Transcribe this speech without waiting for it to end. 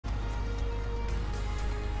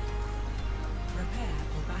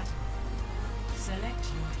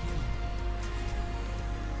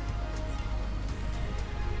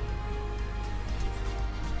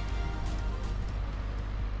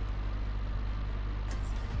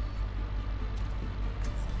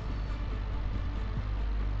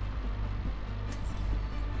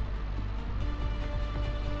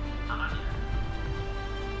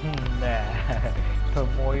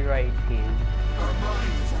Moira 8K. Our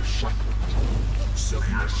minds are shackled.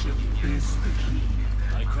 Submission is the key.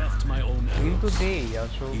 I craft my own Heal arrows. today,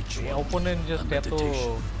 so Each one opponent just a eto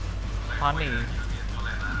meditation. funny.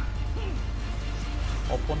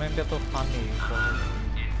 Opponent eto funny. So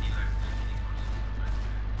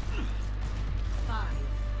 5,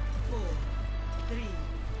 4, 3,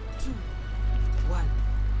 2, 1.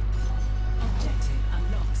 Objective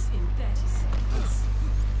unlocks in 30 seconds.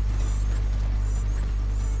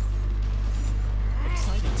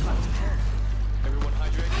 Exciting time to call. Everyone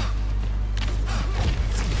hydrated?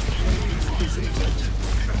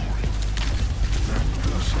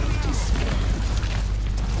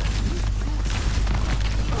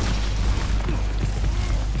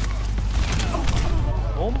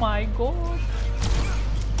 oh my god!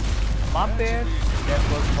 My bad. That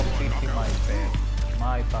was completely my bad.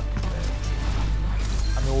 My fucking bad.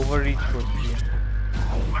 I'm overreach করছি.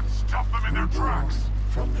 Let's stop them in their tracks.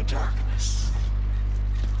 From the darkness.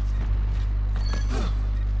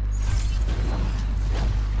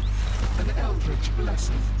 An eldritch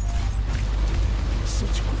blessing.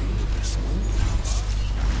 Such grievous wounds.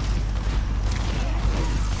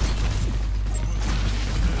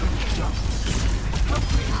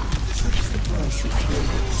 Such the price of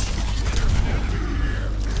failures.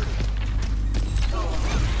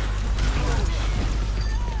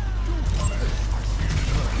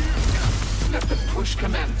 Let the push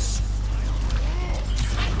commence.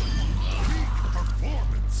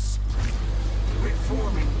 Performance.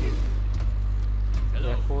 Reforming you.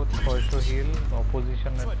 দেখো 600 hill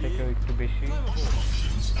অপোজিশনের থেকে একটু বেশি.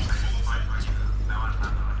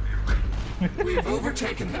 We've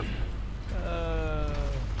overtaken them.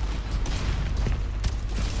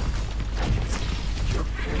 Your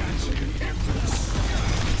pains will be endless.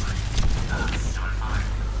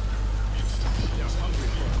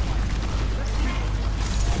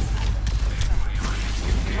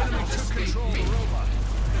 You cannot escape me.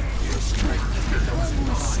 Your strength becomes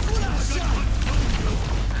mine.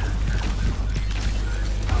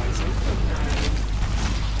 Eyes open.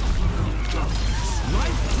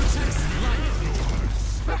 Life protects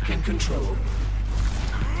life. Back in control.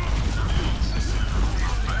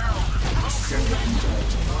 Surrender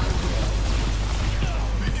to my will.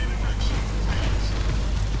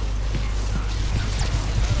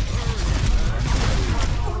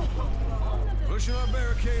 Pushing our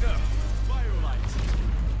barricade up. Firelight.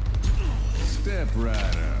 Step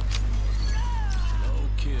right up. No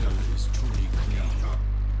kill is truly clean.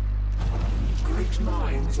 Great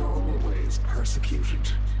minds are always persecuted.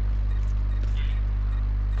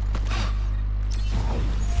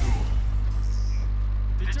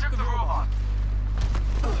 They took the robot.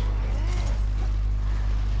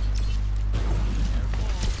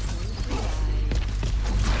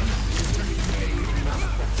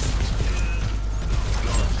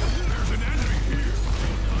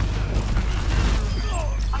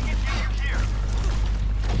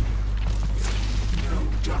 No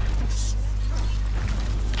darkness.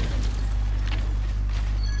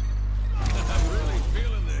 I'm really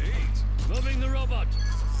feeling the heat. Moving the robot.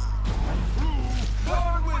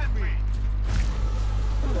 Forward with me.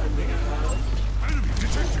 Lending a hand. Enemy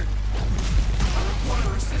detected. I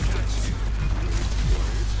require assistance.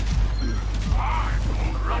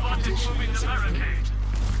 Robot is moving the barricade.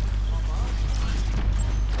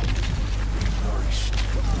 Nourished.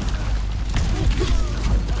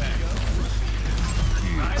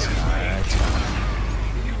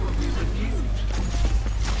 You will be renewed.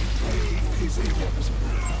 Pain is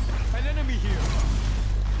inevitable. An enemy here.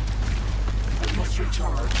 I must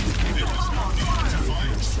recharge.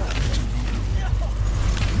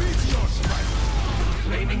 Meteor strike.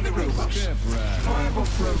 Claiming the robot. Step right up. Viable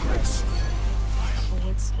progress.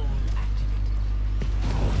 Forward spawn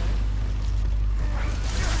activated.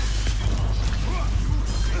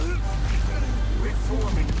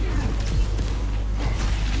 Reforming you.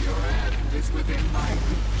 Your end is within my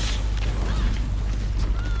reach.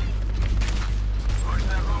 Where's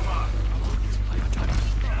that robot?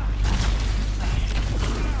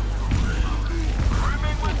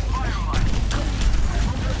 Brimming with firelight.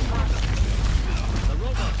 The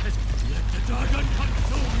robot has... Let the dragon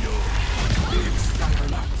consume you!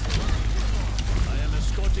 Skylarlight. I am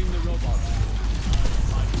escorting the robot.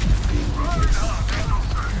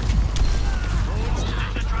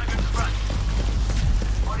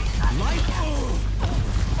 Light!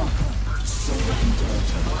 Surrender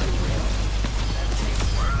to my will.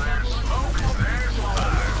 Where there's smoke, there's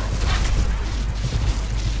fire.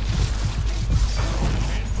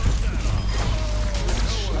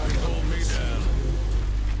 Hold me down.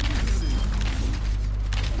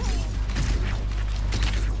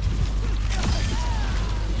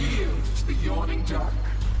 yawning dark.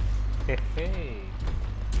 Hey, hey.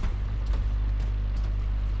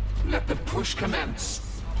 Let the push commence.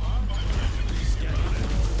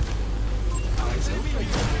 Eyes open.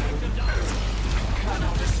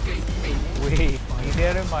 Cannot escape me. Wait,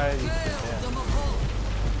 media mara diচ্ছে.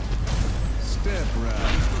 Step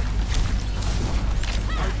right.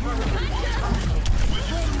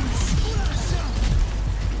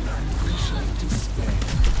 Language like despair.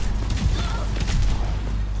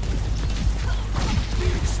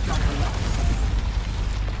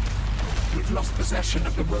 We've lost possession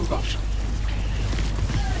of the robot.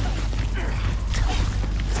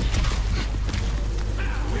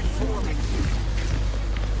 We're forming.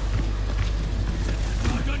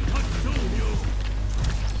 Dragon consume you!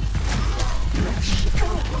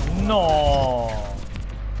 No!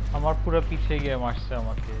 আমার পুরো পিছে গিয়ে মারছে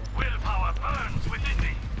আমাকে। Willpower burns within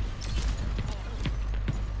me!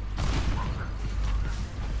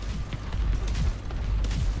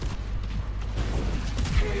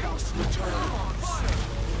 Chaos returns.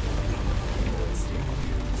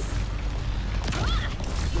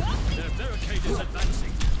 Their barricade is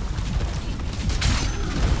advancing.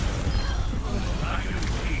 Dragon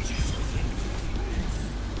rages within me.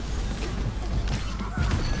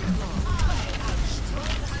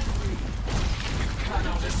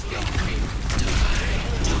 Cannot escape me.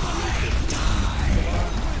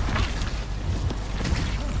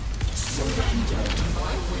 Surrender to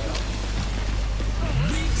my will.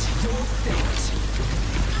 Meet your fate.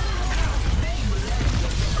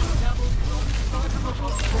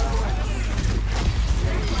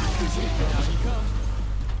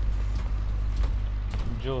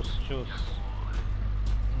 Juice, juice.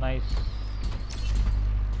 Nice.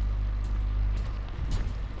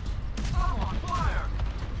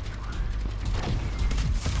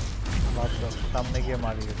 বাচ্চা সামনে গিয়ে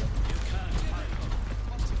মারি এটা।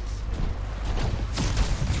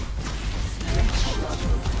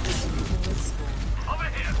 Over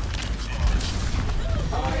here!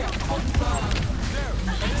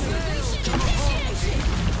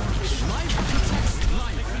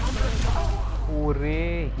 ওরে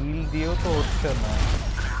হিল দিয়েও তো হচ্ছে না।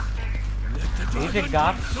 এই যে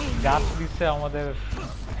গাছ গাছ দিচ্ছে আমাদের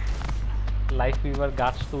লাইফ উইভার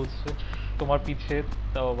গাছ তো উঠছে তোমার পিছে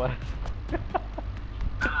তাও আবার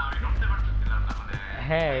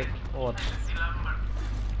হ্যাঁ ও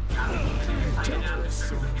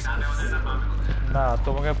না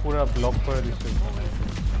তোমাকে পুরো ব্লক করে দিচ্ছে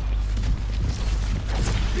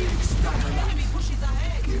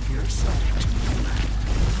Give yourself to me.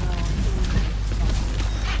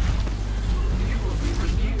 You will be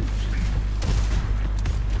renewed.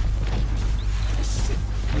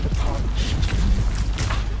 Simply punched.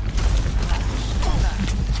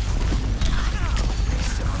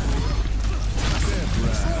 Step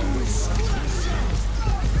right.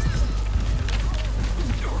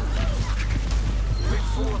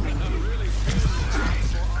 Reforming you.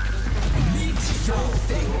 Meet your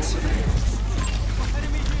fate.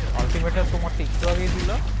 আলটিমেটটা তোমার একটু আগে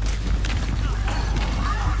দিল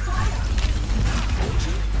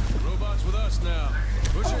Robots with us now.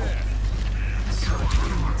 Push ahead.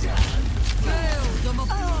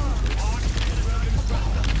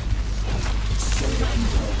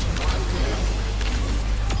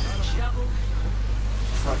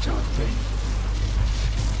 Fragile thing.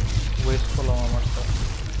 West করলাম আমারটা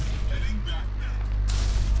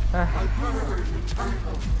I burn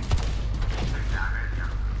eternal.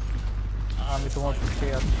 আমি তোমার পিছে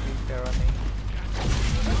আছি প্যারা নেই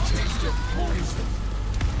A taste of poison.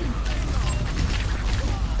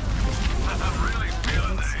 I'm really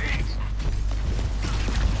feeling the heat!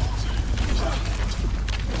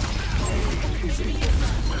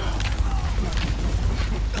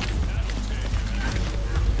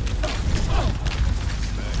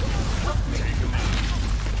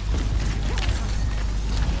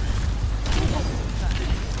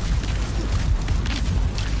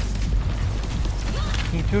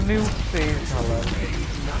 কিছু নিয়ে উঠছে শালার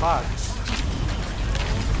ফাক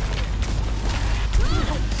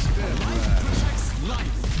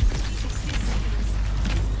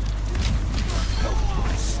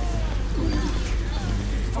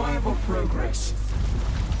Viable progress.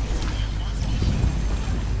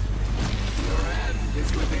 Your end is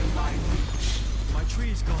within my reach. My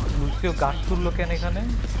tree's gone. লুসিও গাছ তুললো কেন এখানে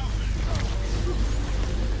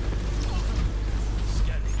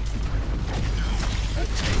Scanning. A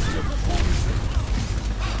taste of poison.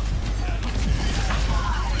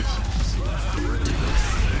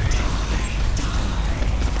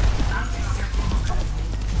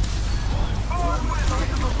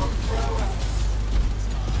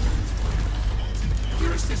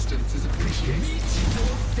 Your assist assistance is appreciated. Meet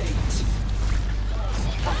your fate.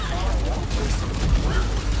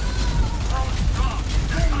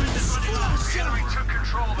 The enemy took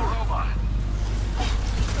control of the robot.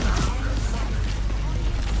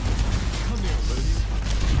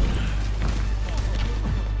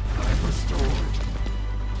 I'm restored.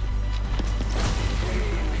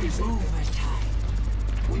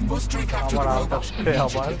 We must recapture আবার the out robot আসছে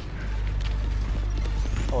আবার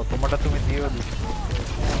ও তোমারটা তুমি দিও দিচ্ছ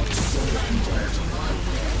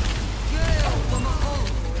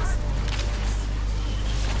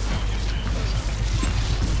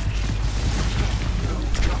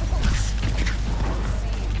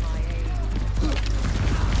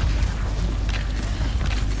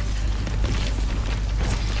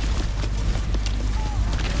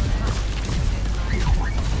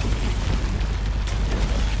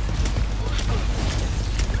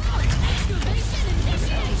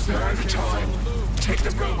Third time. Take the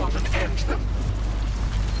robot and end them.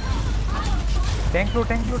 Tank low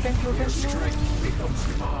tank low tank low tank low Strength becomes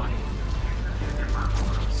mine.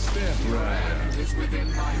 Stand Your right. hand is within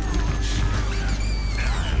my reach.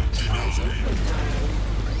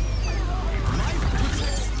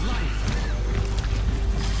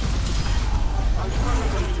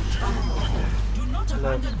 Do not Let's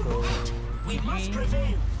abandon the go. robot. We must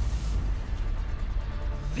prevail.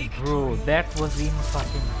 Bro, that was in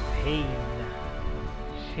fucking pain.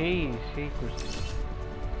 সেই করছে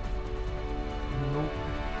no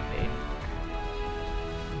pain.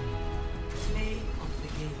 Play of the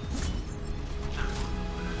game.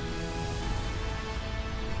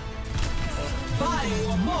 By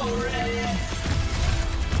Moira.